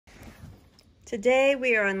Today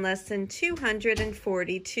we are on lesson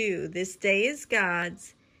 242. This day is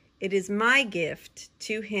God's. It is my gift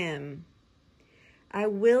to Him. I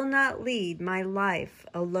will not lead my life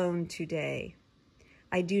alone today.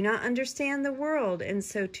 I do not understand the world, and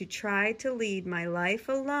so to try to lead my life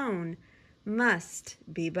alone must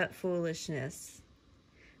be but foolishness.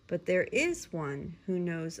 But there is one who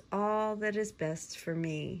knows all that is best for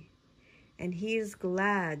me, and He is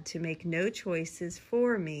glad to make no choices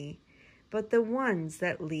for me, but the ones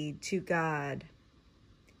that lead to God.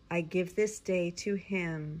 I give this day to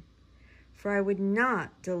Him, for I would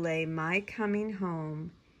not delay my coming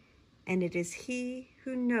home, and it is He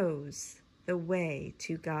who knows the way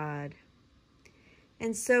to God.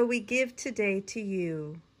 And so we give today to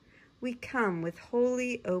you. We come with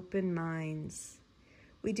wholly open minds.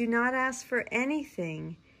 We do not ask for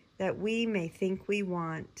anything that we may think we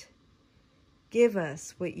want. Give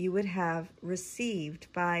us what you would have received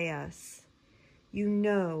by us. You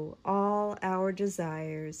know all our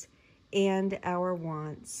desires and our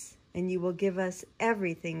wants, and you will give us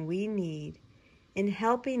everything we need in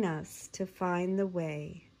helping us to find the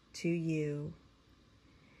way to you.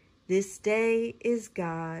 This day is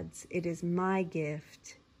God's. It is my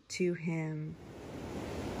gift to Him.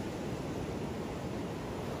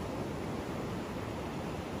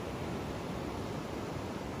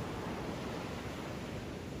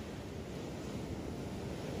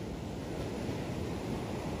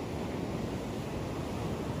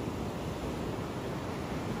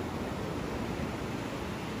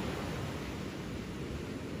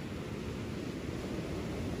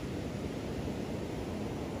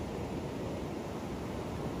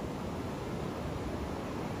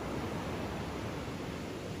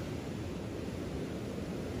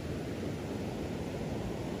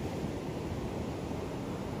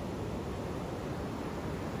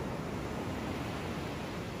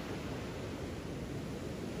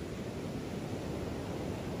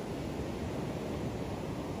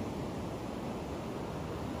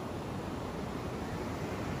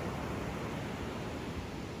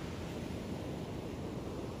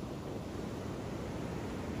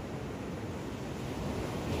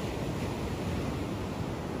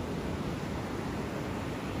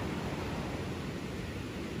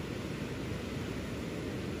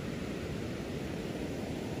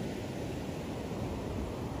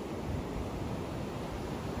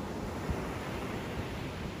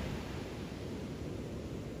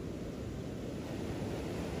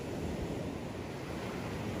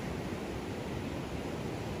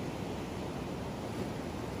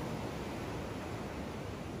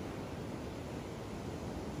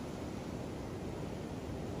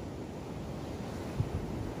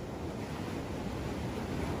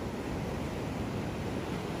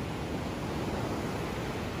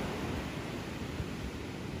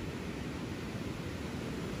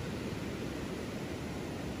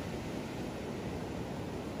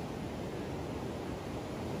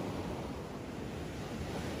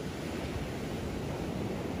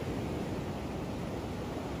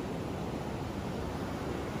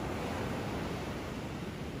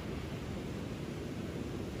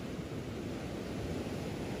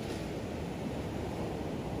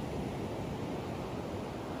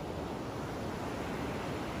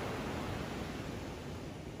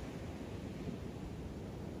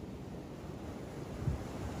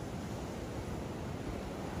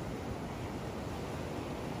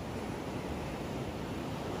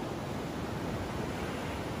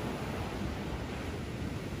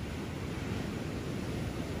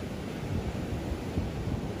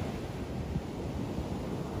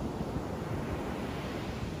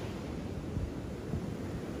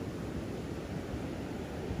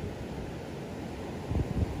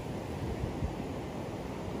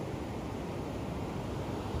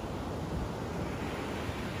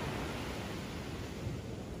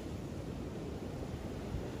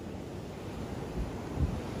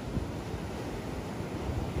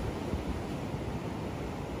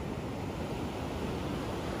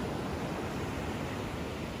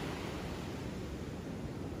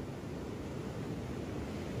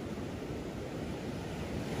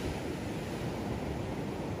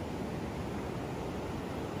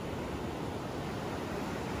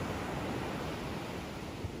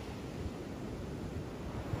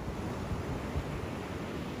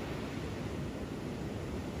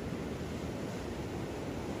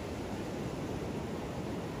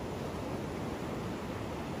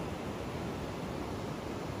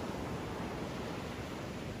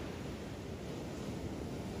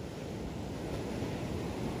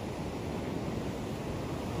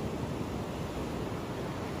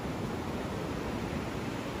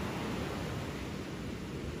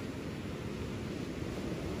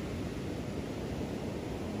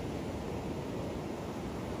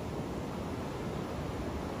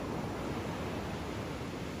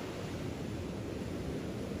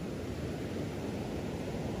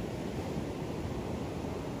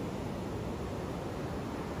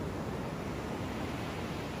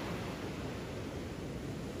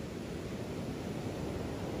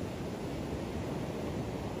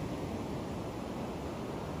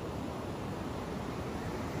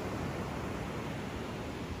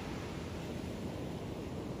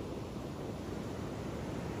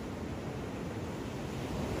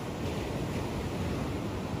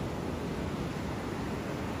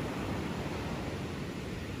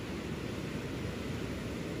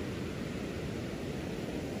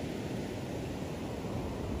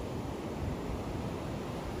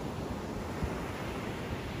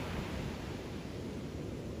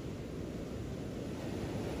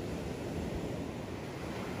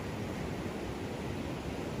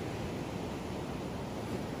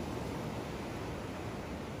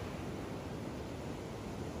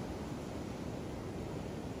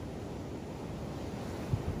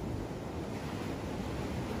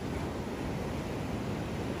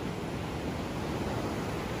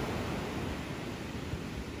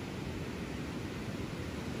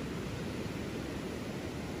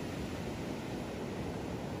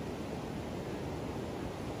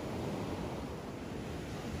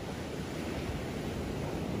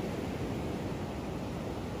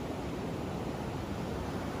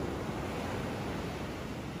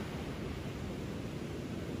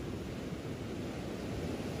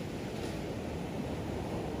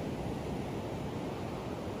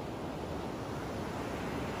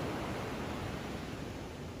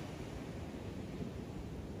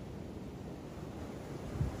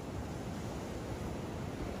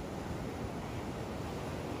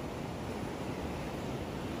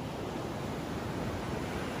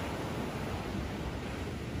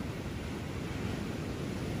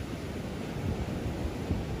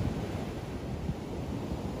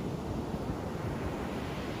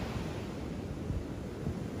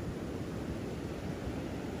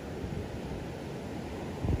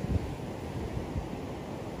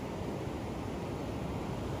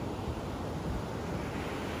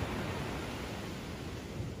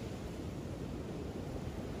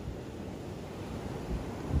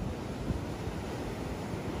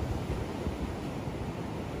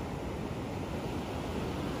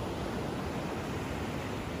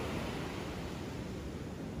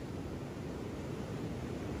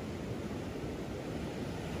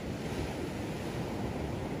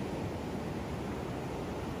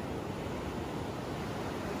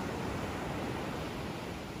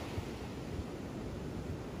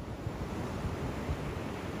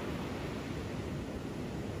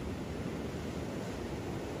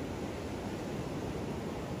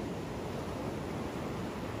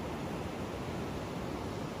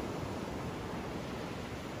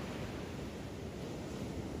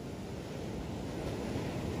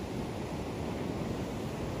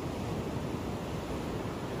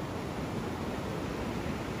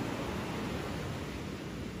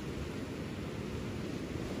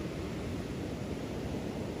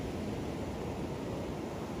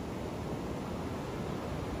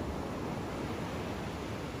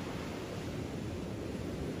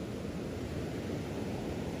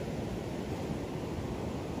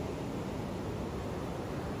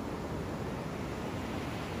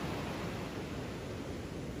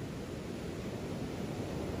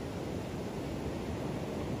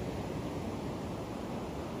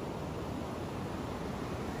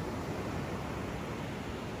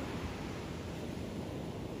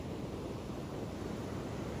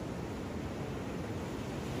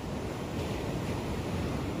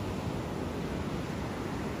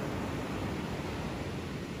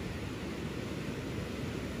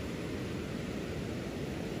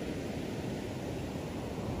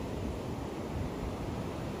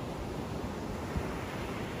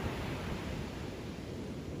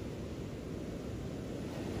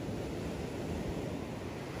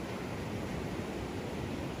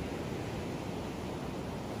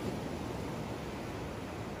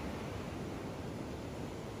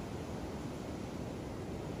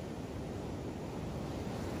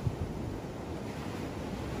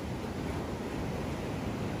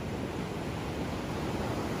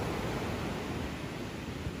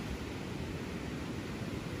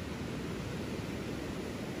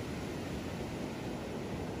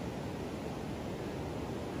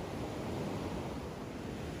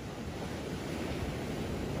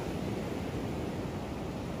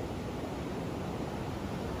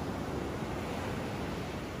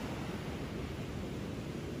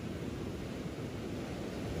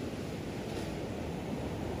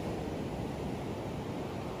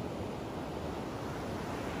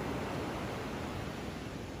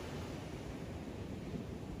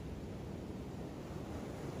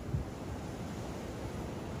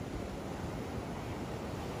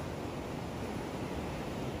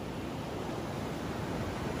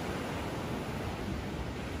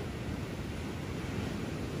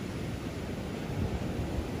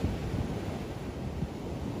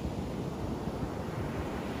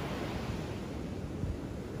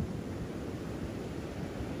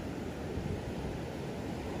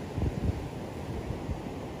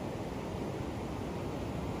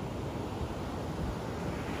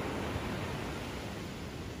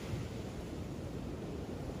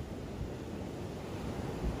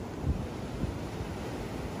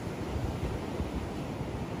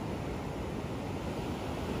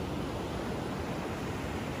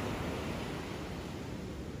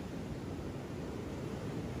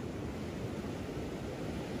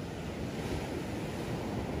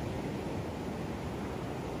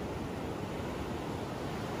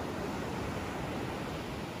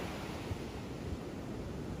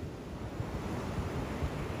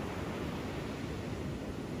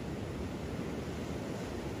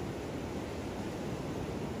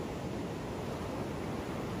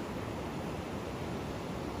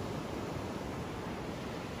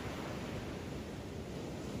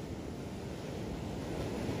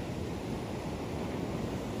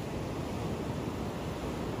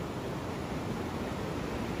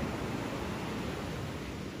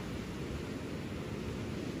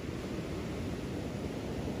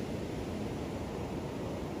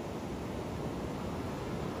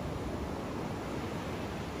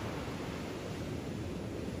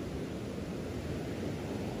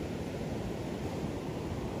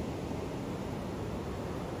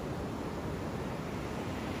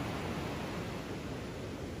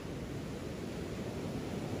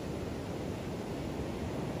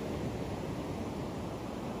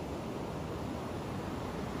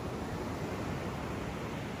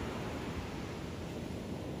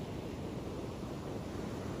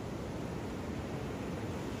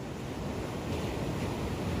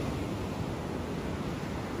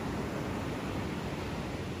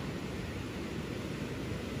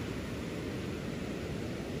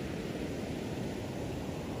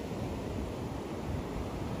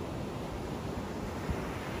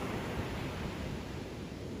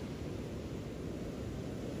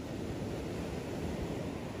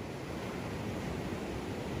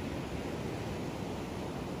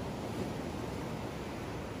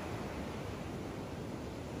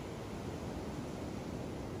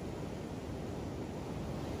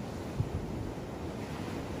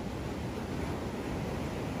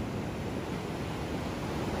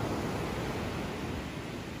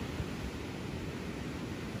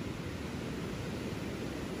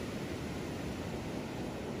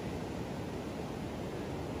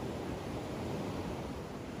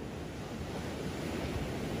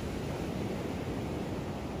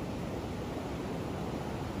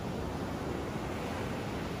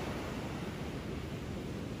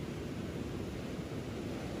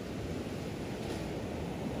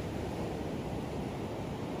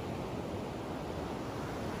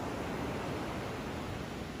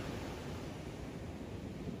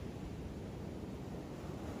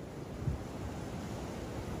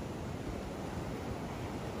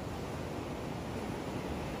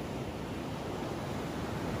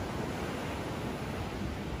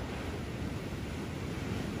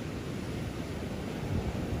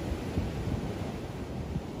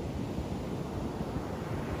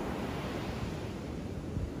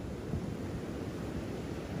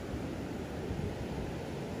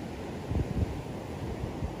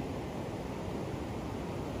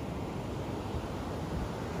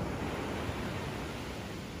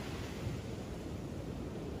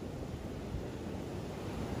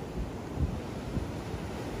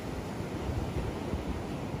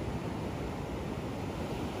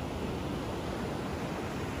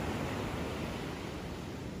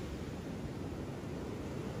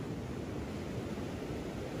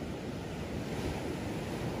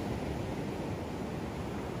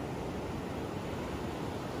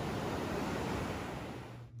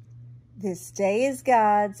 This day is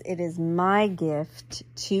God's. It is my gift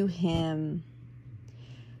to Him.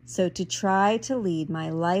 So to try to lead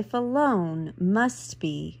my life alone must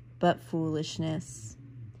be but foolishness.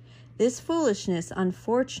 This foolishness,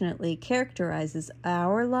 unfortunately, characterizes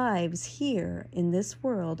our lives here in this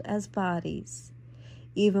world as bodies.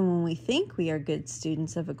 Even when we think we are good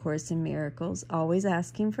students of A Course in Miracles, always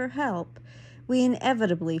asking for help, we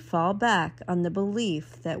inevitably fall back on the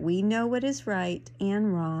belief that we know what is right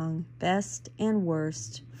and wrong, best and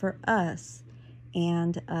worst for us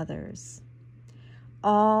and others.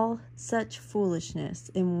 All such foolishness,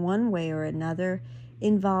 in one way or another,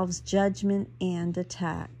 involves judgment and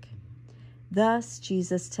attack. Thus,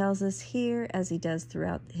 Jesus tells us here, as he does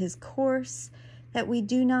throughout his course, that we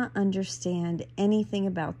do not understand anything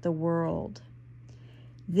about the world.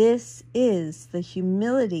 This is the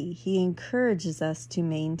humility he encourages us to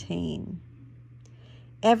maintain.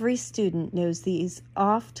 Every student knows these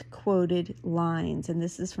oft-quoted lines, and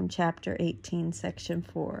this is from chapter 18, section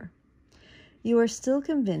 4. You are still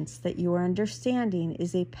convinced that your understanding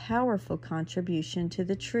is a powerful contribution to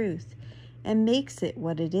the truth and makes it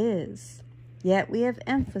what it is. Yet we have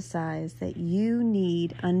emphasized that you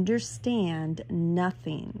need understand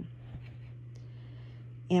nothing.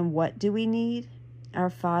 And what do we need? Our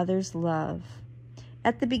Father's love.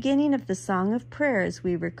 At the beginning of the Song of Prayers,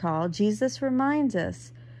 we recall, Jesus reminds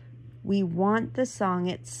us, we want the song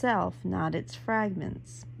itself, not its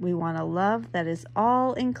fragments. We want a love that is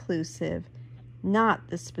all-inclusive, not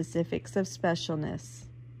the specifics of specialness.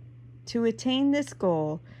 To attain this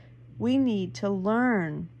goal, we need to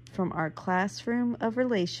learn from our classroom of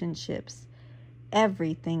relationships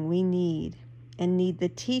everything we need, and need the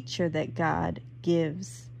teacher that God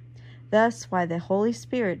gives. Thus, why the Holy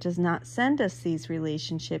Spirit does not send us these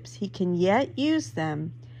relationships, he can yet use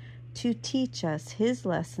them to teach us his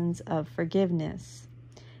lessons of forgiveness.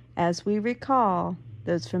 As we recall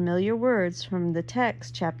those familiar words from the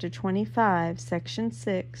text, chapter 25, section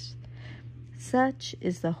 6, such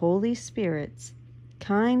is the Holy Spirit's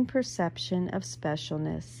kind perception of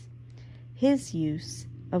specialness, his use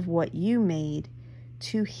of what you made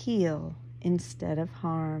to heal instead of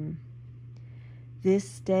harm.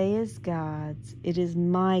 This day is God's. It is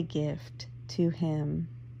my gift to him.